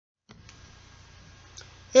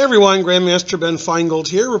Hey everyone, Grandmaster Ben Finegold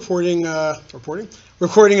here, recording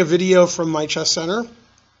a video from my chess center.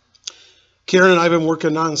 Karen and I have been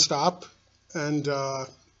working nonstop, and yeah,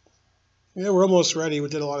 we're almost ready. We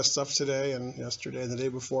did a lot of stuff today and yesterday and the day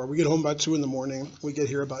before. We get home about 2 in the morning. We get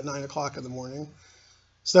here about 9 o'clock in the morning,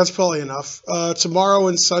 so that's probably enough. Tomorrow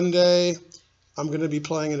and Sunday, I'm going to be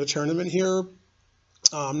playing in a tournament here.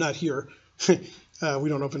 Not here. We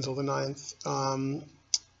don't open until the 9th.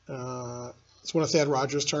 It's one of Thad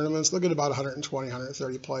Rogers' tournaments. They'll get about 120,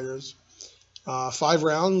 130 players. 5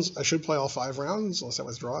 rounds. I should play all 5 rounds, unless I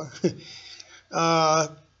withdraw.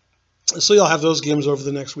 So you'll have those games over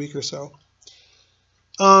the next week or so.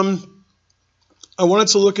 I wanted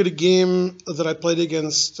to look at a game that I played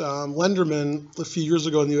against Lenderman a few years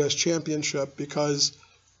ago in the U.S. Championship, because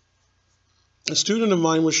a student of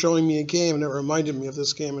mine was showing me a game, and it reminded me of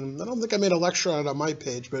this game. And I don't think I made a lecture on it on my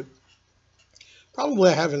page, but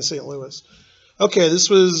probably I have in St. Louis. Okay, this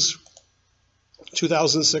was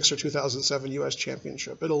 2006 or 2007 U.S.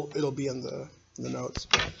 Championship. It'll be in the notes.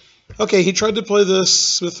 Okay, he tried to play this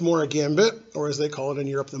Smith-Morra Gambit, or as they call it in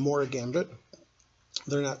Europe, the Morra Gambit.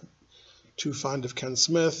 They're not too fond of Ken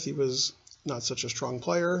Smith. He was not such a strong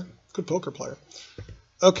player. Good poker player.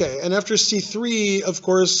 Okay, and after C3, of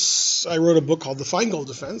course, I wrote a book called The Finegold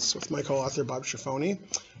Defense with my co-author Bob Schiffoni,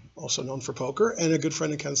 also known for poker, and a good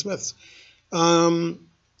friend of Ken Smith's.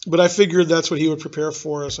 But I figured that's what he would prepare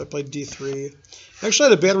for us. I played D3. I actually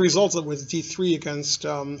had a bad result with D3 against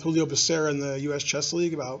Julio Becerra in the U.S. Chess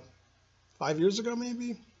League about 5 years ago,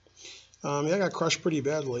 maybe. Yeah, I got crushed pretty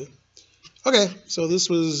badly. Okay, so this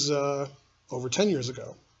was over 10 years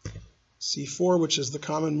ago. C4, which is the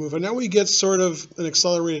common move. And now we get sort of an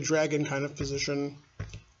accelerated dragon kind of position,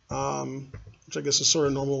 which I guess is sort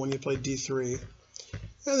of normal when you play D3.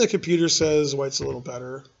 And the computer says white's a little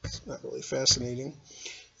better. It's not really fascinating.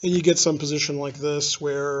 And you get some position like this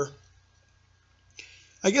where,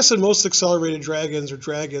 I guess in most accelerated dragons,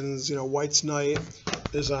 white's knight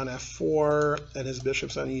is on f4, and his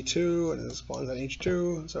bishop's on e2, and his pawn's on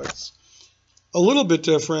h2. So it's a little bit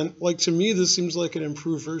different. Like, to me, this seems like an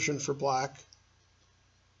improved version for black.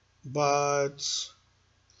 But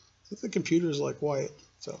I think the computer's like white.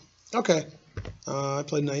 So, okay. I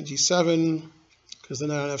played knight g7, because the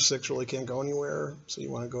knight on f6 really can't go anywhere. So you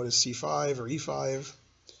want to go to c5 or e5.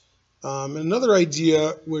 And another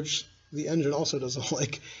idea, which the engine also doesn't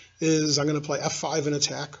like, is I'm going to play f5 and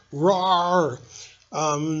attack. Roar!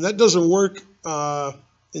 That doesn't work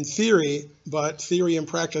in theory, but theory and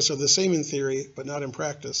practice are the same in theory, but not in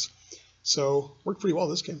practice. So worked pretty well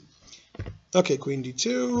this game. Okay, queen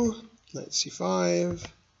d2, knight c5,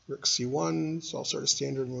 rook c1, it's all sort of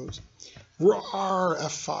standard moves. Roar!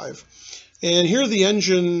 F5. And here the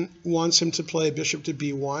engine wants him to play bishop to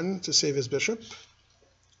b1 to save his bishop,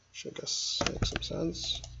 which I guess makes some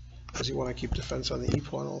sense, because you want to keep defense on the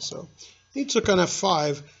e-pawn also. He took on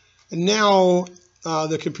f5, and now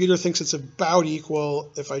the computer thinks it's about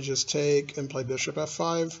equal if I just take and play bishop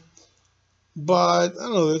f5. But, I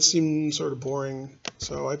don't know, that seemed sort of boring,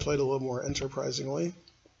 so I played a little more enterprisingly.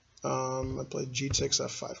 I played g takes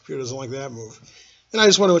f5. The computer doesn't like that move. And I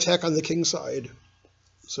just want to attack on the king side.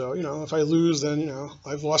 So, if I lose, then,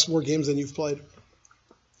 I've lost more games than you've played.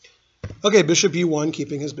 Okay, bishop e1,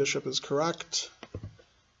 keeping his bishop is correct.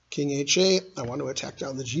 King h8, I want to attack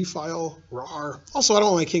down the g file. Rawr. Also, I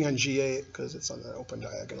don't want my king on g8 because it's on the open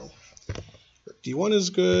diagonal. d1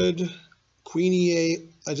 is good. Queen e8,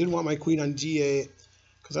 I didn't want my queen on d8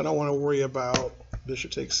 because I don't want to worry about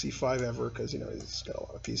bishop takes c5 ever, because, he's got a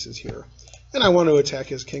lot of pieces here. And I want to attack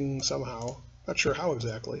his king somehow. Not sure how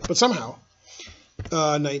exactly, but somehow.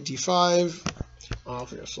 Knight d5,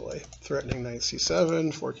 obviously. Threatening knight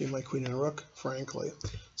c7, forking my queen and rook, frankly.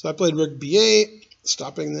 So I played rook b8,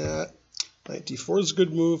 stopping that. Knight d4 is a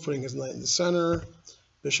good move, putting his knight in the center.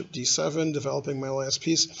 Bishop d7, developing my last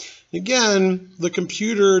piece. Again, the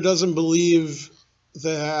computer doesn't believe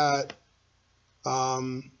that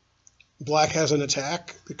black has an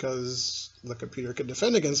attack, because the computer can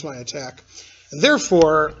defend against my attack. And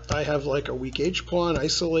therefore, I have like a weak h-pawn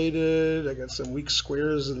isolated. I got some weak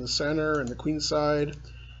squares in the center and the queen side.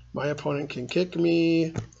 My opponent can kick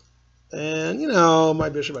me. And, my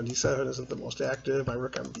bishop on d7 isn't the most active. My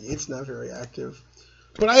rook on b8 is not very active.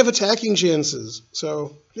 But I have attacking chances.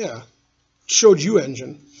 So, yeah, showed you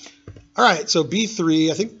engine. All right, so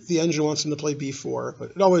b3. I think the engine wants him to play b4,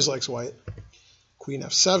 but it always likes white. Queen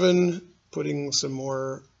f7, putting some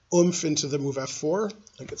more oomph into the move f4.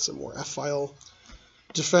 I get some more f-file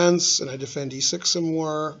defense, and I defend e6 some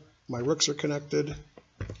more. My rooks are connected.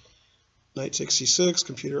 Knight takes c6,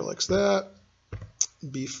 computer likes that.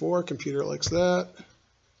 b4, computer likes that.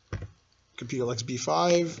 computer likes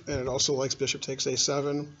b5, and it also likes bishop takes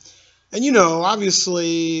a7. And you know,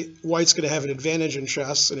 obviously, white's going to have an advantage in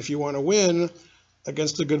chess, and if you want to win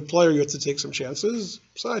against a good player, you have to take some chances.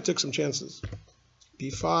 So I took some chances.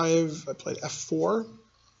 b5, I played f4.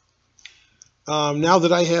 Now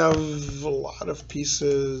that I have a lot of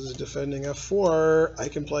pieces defending f4, I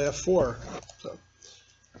can play f4. So,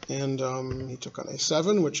 and he took on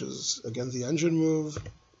a7, which is, again, the engine move.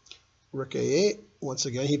 Rook a8. Once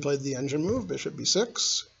again, he played the engine move, bishop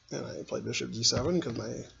b6. And I played bishop d7 because I'm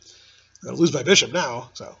going to lose my bishop now.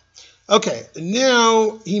 So, okay,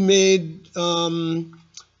 now he made 2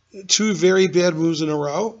 very bad moves in a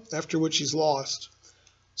row, after which he's lost.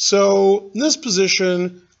 So in this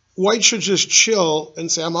position, white should just chill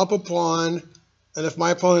and say, I'm up a pawn, and if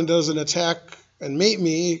my opponent doesn't attack and mate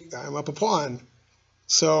me, I'm up a pawn.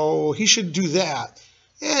 So he should do that.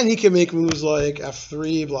 And he can make moves like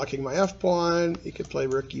f3, blocking my f-pawn. He could play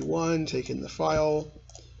rook e1, taking the file.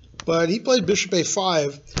 But he played bishop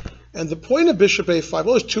a5. And the point of bishop a5,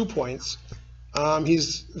 well, there's 2 points.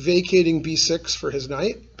 He's vacating b6 for his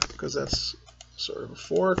knight, because that's sort of a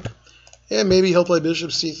fork. And maybe he'll play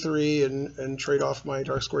bishop c3 and trade off my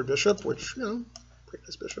dark-squared bishop, which, you know, pretty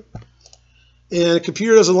nice bishop. And the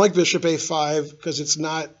computer doesn't like bishop a5 because it's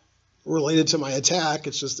not related to my attack.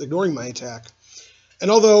 It's just ignoring my attack. And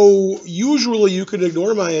although usually you could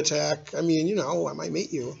ignore my attack, I mean, you know, I might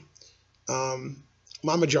mate you.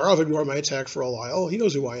 Mamajarov ignored my attack for a while. He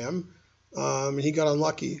knows who I am. And he got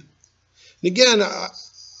unlucky. And again,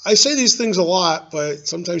 I say these things a lot, but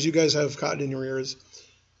sometimes you guys have cotton in your ears.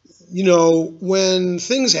 You know, when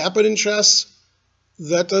things happen in chess,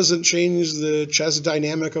 that doesn't change the chess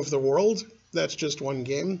dynamic of the world. That's just one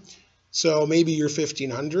game. So maybe you're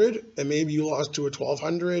 1,500, and maybe you lost to a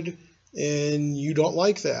 1,200, and you don't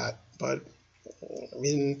like that. But, I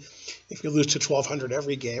mean, if you lose to 1,200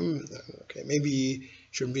 every game, okay, maybe you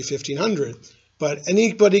shouldn't be 1,500. But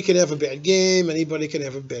anybody can have a bad game. Anybody can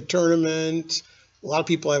have a bad tournament. A lot of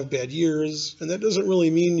people have bad years, and that doesn't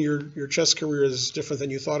really mean your chess career is different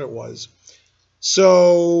than you thought it was.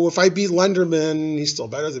 So if I beat Lenderman, he's still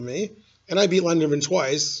better than me. And I beat Lenderman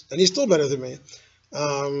twice, and he's still better than me.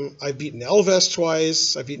 I've beaten Elvest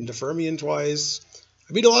twice. I've beaten DeFermian twice.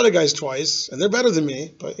 I beat a lot of guys twice, and they're better than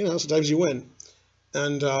me. But, you know, sometimes you win.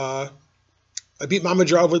 And I beat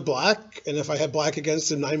Mamajarov with black, and if I had black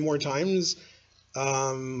against him 9 more times,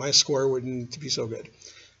 my score wouldn't be so good.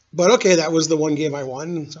 But okay, that was the one game I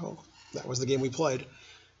won, so that was the game we played.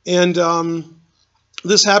 And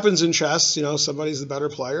this happens in chess. You know, somebody's the better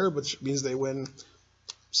player, which means they win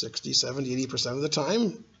 60, 70, 80% of the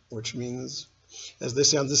time, which means, as they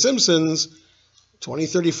say on The Simpsons, 20,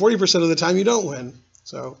 30, 40% of the time you don't win.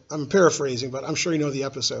 So I'm paraphrasing, but I'm sure you know the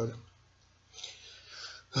episode.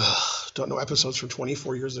 Don't know episodes from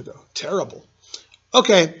 24 years ago. Terrible.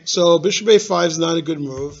 Okay, so bishop a5 is not a good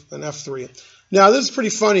move, and f3. Now, this is pretty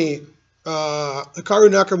funny. Hikaru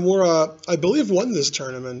Nakamura, I believe, won this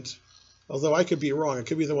tournament, although I could be wrong. It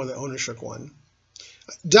could be the one that Onishuk won.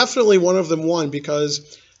 Definitely one of them won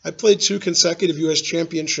because I played 2 consecutive U.S.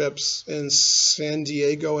 championships in San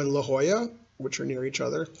Diego and La Jolla, which are near each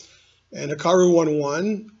other. And Hikaru won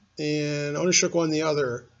one, and Onishuk won the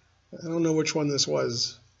other. I don't know which one this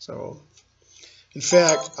was. So, in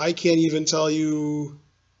fact, I can't even tell you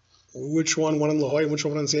which one won in La Jolla and which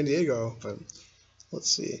one won in San Diego. But let's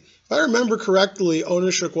see. If I remember correctly,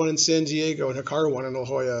 Onishuk won in San Diego and Hikaru won in La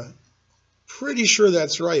Jolla. Pretty sure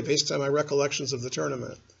that's right, based on my recollections of the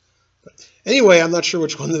tournament. But anyway, I'm not sure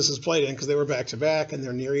which one this is played in because they were back-to-back and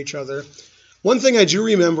they're near each other. One thing I do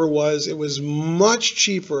remember was it was much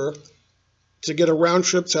cheaper to get a round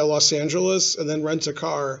trip to Los Angeles and then rent a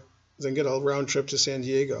car than get a round trip to San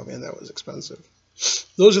Diego. Man, that was expensive.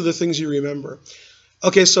 Those are the things you remember.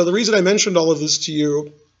 Okay, so the reason I mentioned all of this to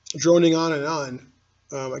you, droning on and on,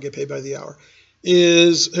 I get paid by the hour,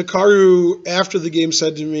 is Hikaru, after the game,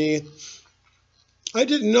 said to me, I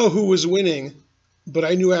didn't know who was winning, but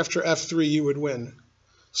I knew after f3 you would win.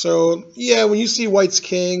 So, yeah, when you see white's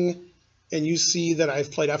king and you see that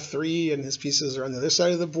I've played f3 and his pieces are on the other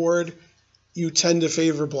side of the board, you tend to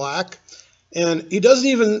favor black. And it doesn't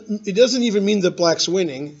even mean that black's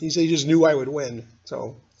winning. He said he just knew I would win.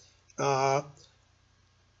 So,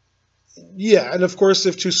 yeah, and of course,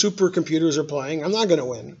 if 2 supercomputers are playing, I'm not going to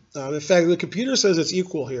win. In fact, the computer says it's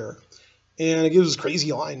equal here, and it gives this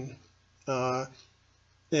crazy line. And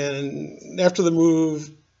after the move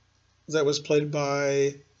that was played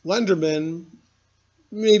by Lenderman,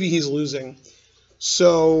 maybe he's losing.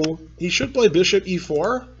 So he should play bishop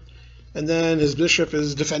e4. And then his bishop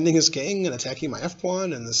is defending his king and attacking my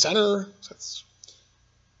f-pawn in the center. So that's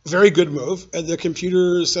very good move. And the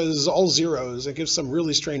computer says all zeros. It gives some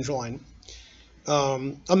really strange line.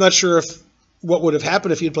 I'm not sure if what would have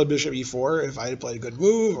happened if he had played bishop e4, if I had played a good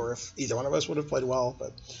move, or if either one of us would have played well.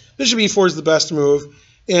 But bishop e4 is the best move.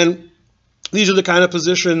 And these are the kind of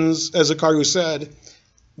positions, as Hikaru said,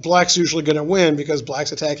 black's usually going to win because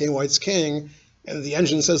black's attacking white's king. And the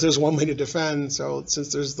engine says there's one way to defend. So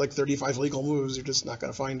since there's like 35 legal moves, you're just not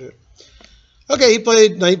going to find it. Okay, he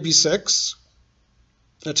played knight b6,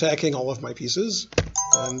 attacking all of my pieces.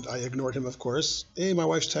 And I ignored him, of course. Hey, my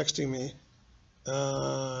wife's texting me.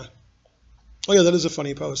 Oh yeah, that is a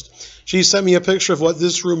funny post. She sent me a picture of what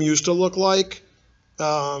this room used to look like.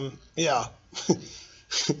 Yeah.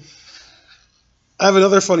 I have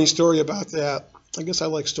another funny story about that. I guess I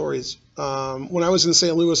like stories. When I was in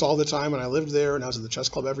St. Louis all the time, and I lived there, and I was at the chess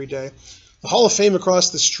club every day, the Hall of Fame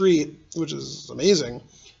across the street, which is amazing,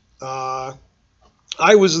 I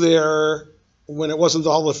was there when it wasn't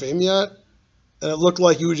the Hall of Fame yet, and it looked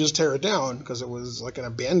like you would just tear it down because it was like an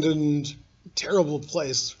abandoned, terrible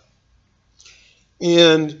place.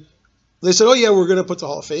 And they said, oh yeah, we're going to put the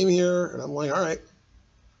Hall of Fame here. And I'm like, all right.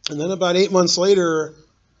 And then about 8 months later,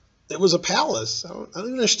 it was a palace. I don't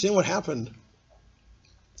even understand what happened.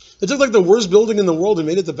 They took like the worst building in the world and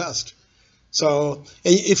made it the best. So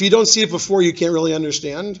if you don't see it before, you can't really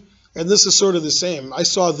understand. And this is sort of the same. I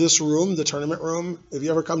saw this room, the tournament room. If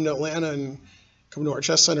you ever come to Atlanta and come to our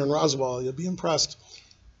chess center in Roswell, you'll be impressed.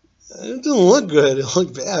 It didn't look good. It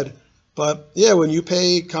looked bad. But yeah, when you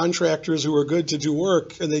pay contractors who are good to do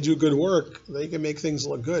work and they do good work, they can make things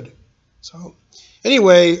look good. So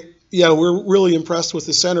anyway, yeah, we're really impressed with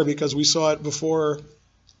the center because we saw it before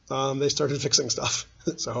they started fixing stuff.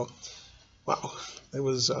 So, wow, it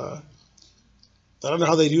was, I don't know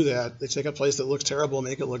how they do that. They take a place that looks terrible and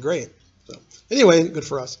make it look great. So anyway, good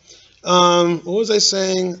for us. What was I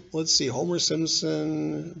saying? Let's see, Homer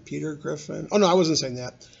Simpson, Peter Griffin. Oh, no, I wasn't saying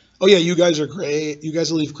that. Oh, yeah, you guys are great. You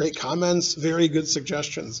guys leave great comments. Very good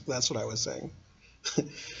suggestions. That's what I was saying.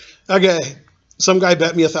 Okay. Some guy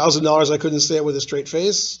bet me $1,000 I couldn't say it with a straight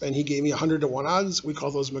face, and he gave me 100 to 1 odds. We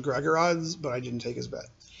call those McGregor odds, but I didn't take his bet.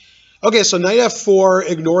 Okay, so knight f4,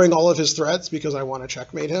 ignoring all of his threats because I want to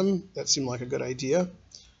checkmate him. That seemed like a good idea.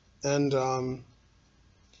 And,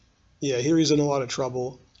 yeah, here he's in a lot of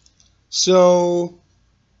trouble. So,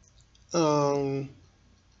 yeah,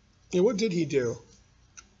 what did he do?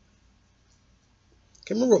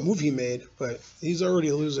 Can't remember what move he made, but he's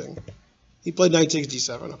already losing. He played knight takes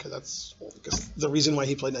d7. Okay, that's the reason why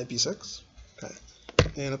he played knight b6. Okay,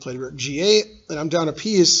 and I played rook g8, and I'm down a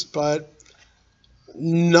piece, but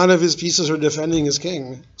none of his pieces are defending his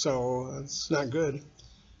king, so that's not good.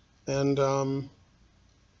 And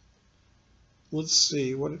let's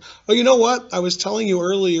see what. Oh, you know what? I was telling you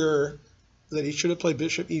earlier that he should have played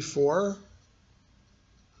bishop e4.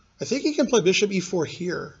 I think he can play bishop e4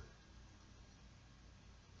 here.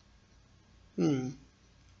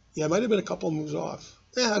 Yeah, it might have been a couple moves off.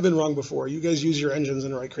 Yeah, I've been wrong before. You guys use your engines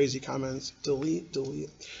and write crazy comments. Delete,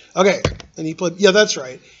 delete. Okay, and he played. Yeah, that's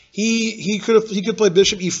right. He could play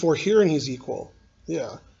bishop e4 here and he's equal.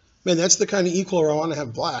 Yeah, man, that's the kind of equal where I want to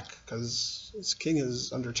have black because his king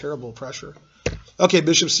is under terrible pressure. Okay,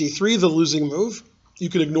 bishop c3, the losing move. You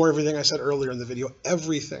can ignore everything I said earlier in the video.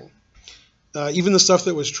 Everything, even the stuff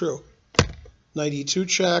that was true. Knight e2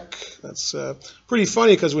 check. That's pretty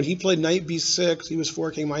funny because when he played knight b6, he was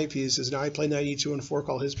forking my pieces. Now I play knight e2 and fork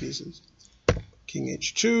all his pieces. King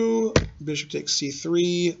h2, bishop takes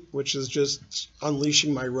c3, which is just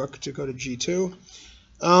unleashing my rook to go to g2.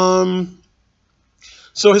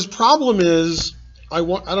 So his problem is I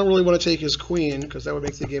don't really want to take his queen because that would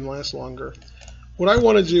make the game last longer. What I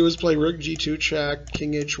want to do is play rook g2 check,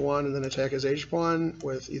 king h1, and then attack his h-pawn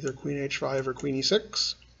with either queen h5 or queen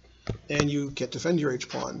e6. And you can't defend your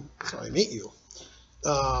h-pawn, so I mate you.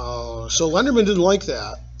 So Lenderman didn't like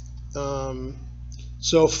that.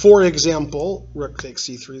 So for example, rook takes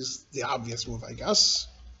c3 is the obvious move, I guess.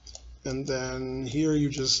 And then here you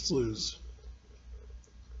just lose.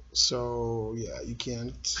 So yeah, you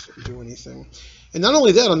can't do anything. And not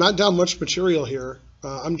only that, I'm not down much material here.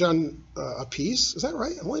 I'm down a piece. Is that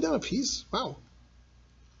right? I'm only down a piece? Wow.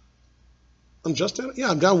 I'm just down,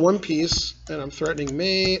 yeah, I'm down one piece, and I'm threatening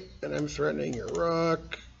mate, and I'm threatening your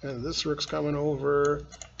rook, and this rook's coming over.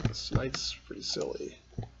 This knight's pretty silly.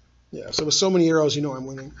 Yeah, so with so many arrows, you know I'm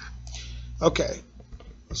winning. Okay,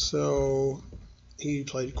 so he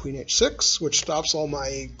played queen h6, which stops all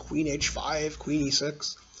my queen h5, queen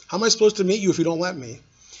e6. How am I supposed to mate you if you don't let me?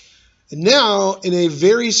 And now, in a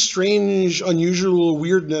very strange, unusual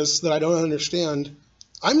weirdness that I don't understand,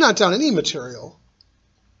 I'm not down any material.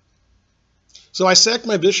 So I sacked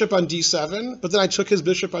my bishop on d7, but then I took his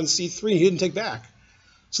bishop on c3, and he didn't take back.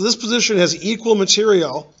 So this position has equal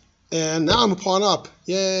material, and now I'm a pawn up.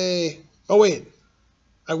 Yay. Oh, wait.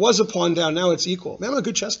 I was a pawn down. Now it's equal. Man, I'm a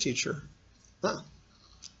good chess teacher. Huh.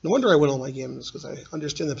 No wonder I win all my games, because I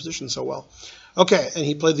understand the position so well. Okay, and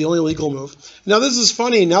he played the only legal move. Now, this is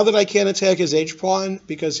funny. Now that I can't attack his h-pawn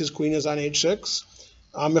because his queen is on h6,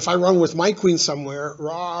 if I run with my queen somewhere,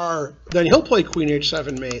 rawr, then he'll play queen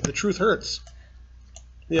h7 mate. The truth hurts.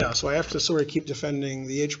 Yeah, so I have to sort of keep defending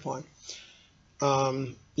the h-pawn.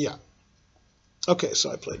 Yeah. Okay, so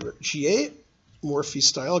I played rook g8, Morphy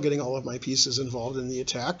style, getting all of my pieces involved in the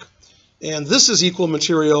attack. And this is equal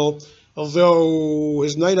material, although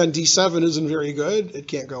his knight on d7 isn't very good. It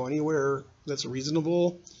can't go anywhere that's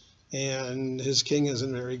reasonable. And his king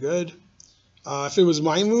isn't very good. If it was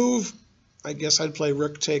my move, I guess I'd play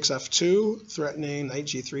rook takes f2, threatening knight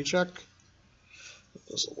g3 check. It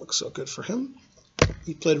doesn't look so good for him.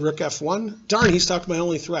 He played rook f1. Darn, he stopped my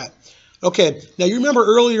only threat. Okay, now you remember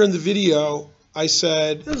earlier in the video, I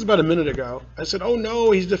said, this was about a minute ago, I said, oh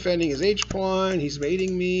no, he's defending his h-pawn, he's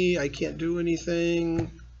mating me, I can't do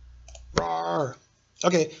anything. Rawr.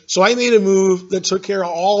 Okay, so I made a move that took care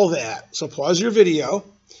of all of that. So pause your video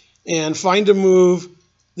and find a move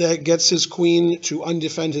that gets his queen to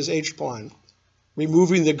undefend his h-pawn.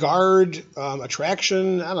 Removing the guard,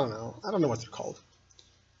 attraction, I don't know what they're called.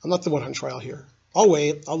 I'm not the one on trial here. I'll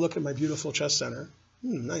wait, I'll look at my beautiful chess center.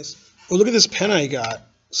 Nice. Oh, look at this pen I got.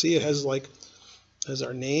 See, it has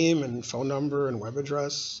our name and phone number and web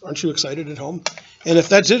address. Aren't you excited at home? And if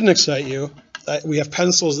that didn't excite you, we have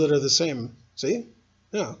pencils that are the same. See?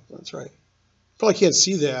 Yeah, that's right. Probably can't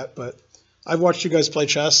see that, but I've watched you guys play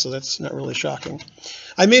chess, so that's not really shocking.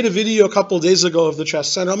 I made a video a couple days ago of the chess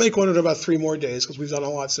center. I'll make one in about 3 more days because we've done a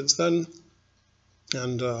lot since then.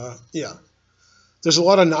 And yeah, there's a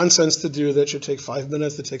lot of nonsense to do that should take 5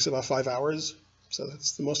 minutes. That takes about 5 hours. So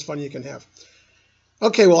that's the most fun you can have.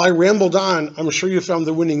 Okay, well, I rambled on. I'm sure you found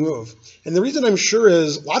the winning move. And the reason I'm sure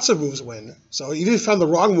is lots of moves win. So even if you found the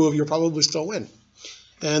wrong move, you'll probably still win.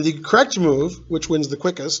 And the correct move, which wins the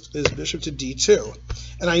quickest, is bishop to d2.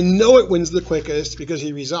 And I know it wins the quickest because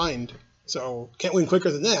he resigned. So can't win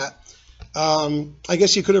quicker than that. I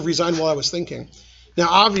guess he could have resigned while I was thinking. Now,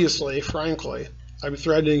 obviously, frankly, I'm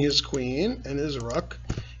threatening his queen and his rook.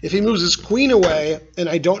 If he moves his queen away and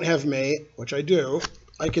I don't have mate, which I do,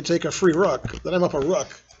 I could take a free rook. Then I'm up a rook.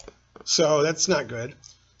 So that's not good.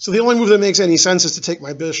 So the only move that makes any sense is to take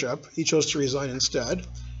my bishop. He chose to resign instead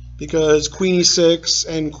because queen e6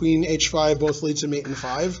 and queen h5 both lead to mate in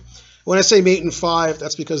 5. When I say mate in 5,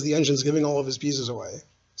 that's because the engine's giving all of his pieces away.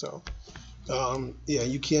 So yeah,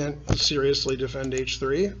 you can't seriously defend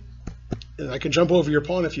h3. And I can jump over your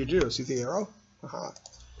pawn if you do. See the arrow? Aha.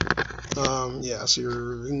 Yeah, so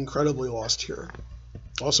you're incredibly lost here.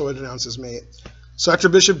 Also, it announces mate. So after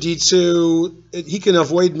bishop d2, he can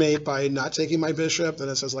avoid mate by not taking my bishop. Then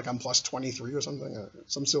it says like I'm plus 23 or something,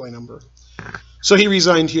 some silly number. So he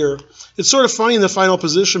resigned here. It's sort of funny in the final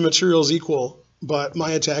position, material is equal, but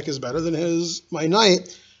my attack is better than his. My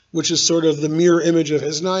knight, which is sort of the mirror image of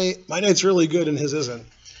his knight, my knight's really good and his isn't.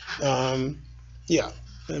 Yeah,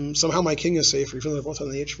 and somehow my king is safe, even though they're both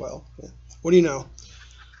on the h-file. Yeah. What do you know?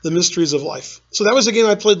 The mysteries of life. So that was a game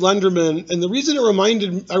I played Lenderman, and the reason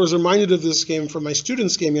I was reminded of this game from my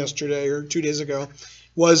students' game yesterday or 2 days ago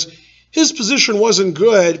was his position wasn't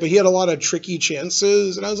good, but he had a lot of tricky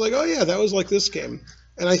chances, and I was like, oh yeah, that was like this game.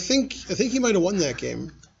 And I think he might have won that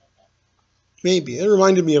game. Maybe. It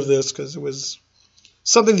reminded me of this because it was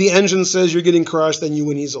something the engine says you're getting crushed, then you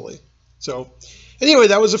win easily. So anyway,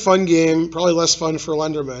 that was a fun game, probably less fun for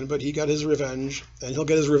Lenderman, but he got his revenge, and he'll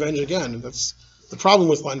get his revenge again. That's the problem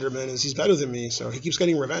with Lenderman is he's better than me, so he keeps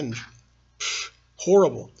getting revenge.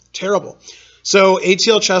 Horrible. Terrible. So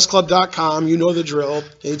atlchessclub.com, you know the drill.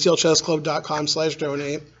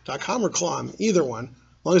 atlchessclub.com/donate. .com or clom, either one,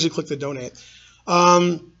 as long as you click the donate.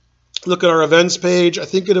 Look at our events page. I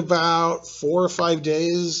think in about 4 or 5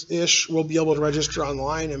 days-ish, we'll be able to register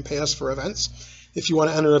online and pay us for events if you want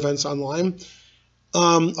to enter events online.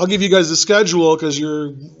 I'll give you guys the schedule because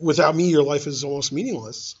without me, your life is almost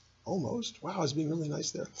meaningless. Almost. Wow, I was being really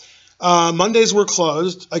nice there. Mondays we're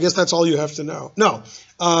closed. I guess that's all you have to know. No,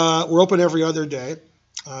 we're open every other day.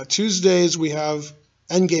 Tuesdays we have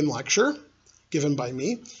endgame lecture given by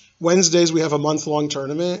me. Wednesdays we have a month-long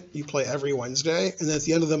tournament. You play every Wednesday. And then at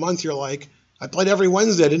the end of the month you're like, I played every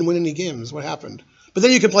Wednesday. I didn't win any games. What happened? But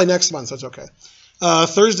then you can play next month. So it's okay.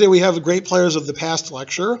 Thursday we have Great Players of the Past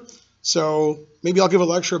lecture. So maybe I'll give a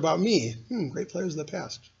lecture about me. Great Players of the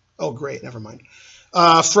Past. Oh, great. Never mind.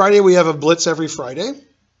 Friday, we have a blitz every Friday.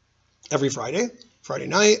 Friday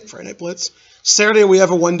night Blitz. Saturday, we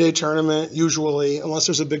have a one-day tournament, usually. Unless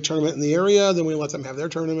there's a big tournament in the area, then we let them have their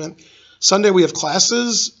tournament. Sunday, we have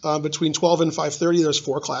classes. Between 12 and 5:30, there's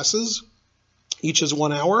 4 classes. Each is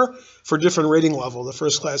 1 hour for different rating level. The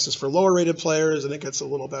first class is for lower-rated players, and it gets a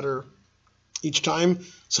little better each time.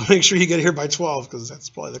 So make sure you get here by 12, because that's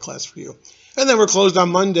probably the class for you. And then we're closed on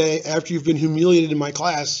Monday. After you've been humiliated in my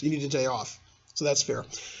class, you need a day off. So that's fair.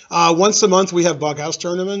 Once a month, we have bug house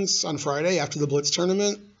tournaments on Friday after the Blitz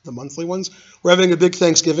tournament, the monthly ones. We're having a big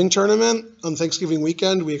Thanksgiving tournament on Thanksgiving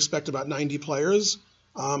weekend. We expect about 90 players.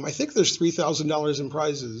 I think there's $3,000 in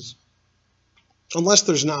prizes. Unless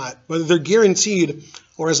there's not. But they're guaranteed,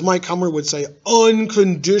 or as Mike Hummer would say,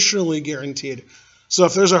 unconditionally guaranteed. So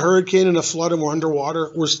if there's a hurricane and a flood and we're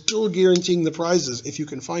underwater, we're still guaranteeing the prizes if you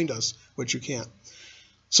can find us, which you can't.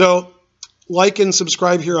 So like and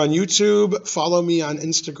subscribe here on YouTube. Follow me on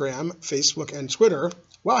Instagram, Facebook, and Twitter.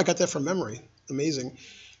 Wow, I got that from memory. Amazing.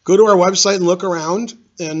 Go to our website and look around,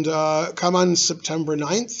 and come on September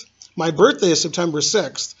 9th. My birthday is September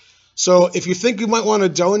 6th. So if you think you might want to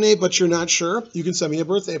donate but you're not sure, you can send me a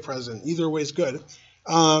birthday present. Either way is good.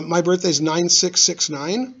 My birthday is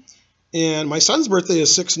 9669, and my son's birthday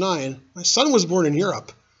is 69. My son was born in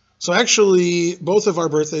Europe. So actually, both of our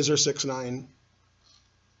birthdays are 69.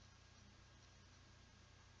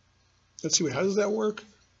 Let's see, wait, how does that work?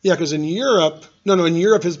 Yeah, because in Europe, in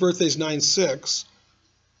Europe his birthday is 96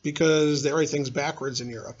 because they write things backwards in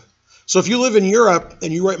Europe. So if you live in Europe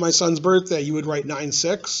and you write my son's birthday, you would write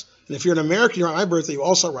 96. And if you're an American, you write my birthday, you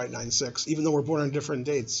also write 96, even though we're born on different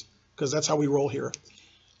dates, because that's how we roll here.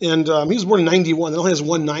 And he was born in 91. It only has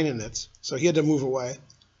 1 9 in it, so he had to move away.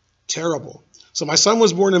 Terrible. So my son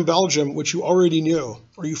was born in Belgium, which you already knew,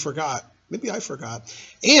 or you forgot. Maybe I forgot.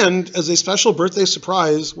 And as a special birthday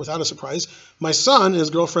surprise, without a surprise, my son and his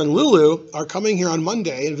girlfriend Lulu are coming here on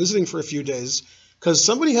Monday and visiting for a few days, because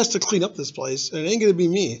somebody has to clean up this place, and it ain't going to be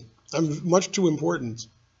me. I'm much too important.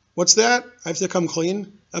 What's that? I have to come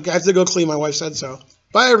clean? Okay, I have to go clean. My wife said so.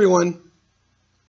 Bye, everyone.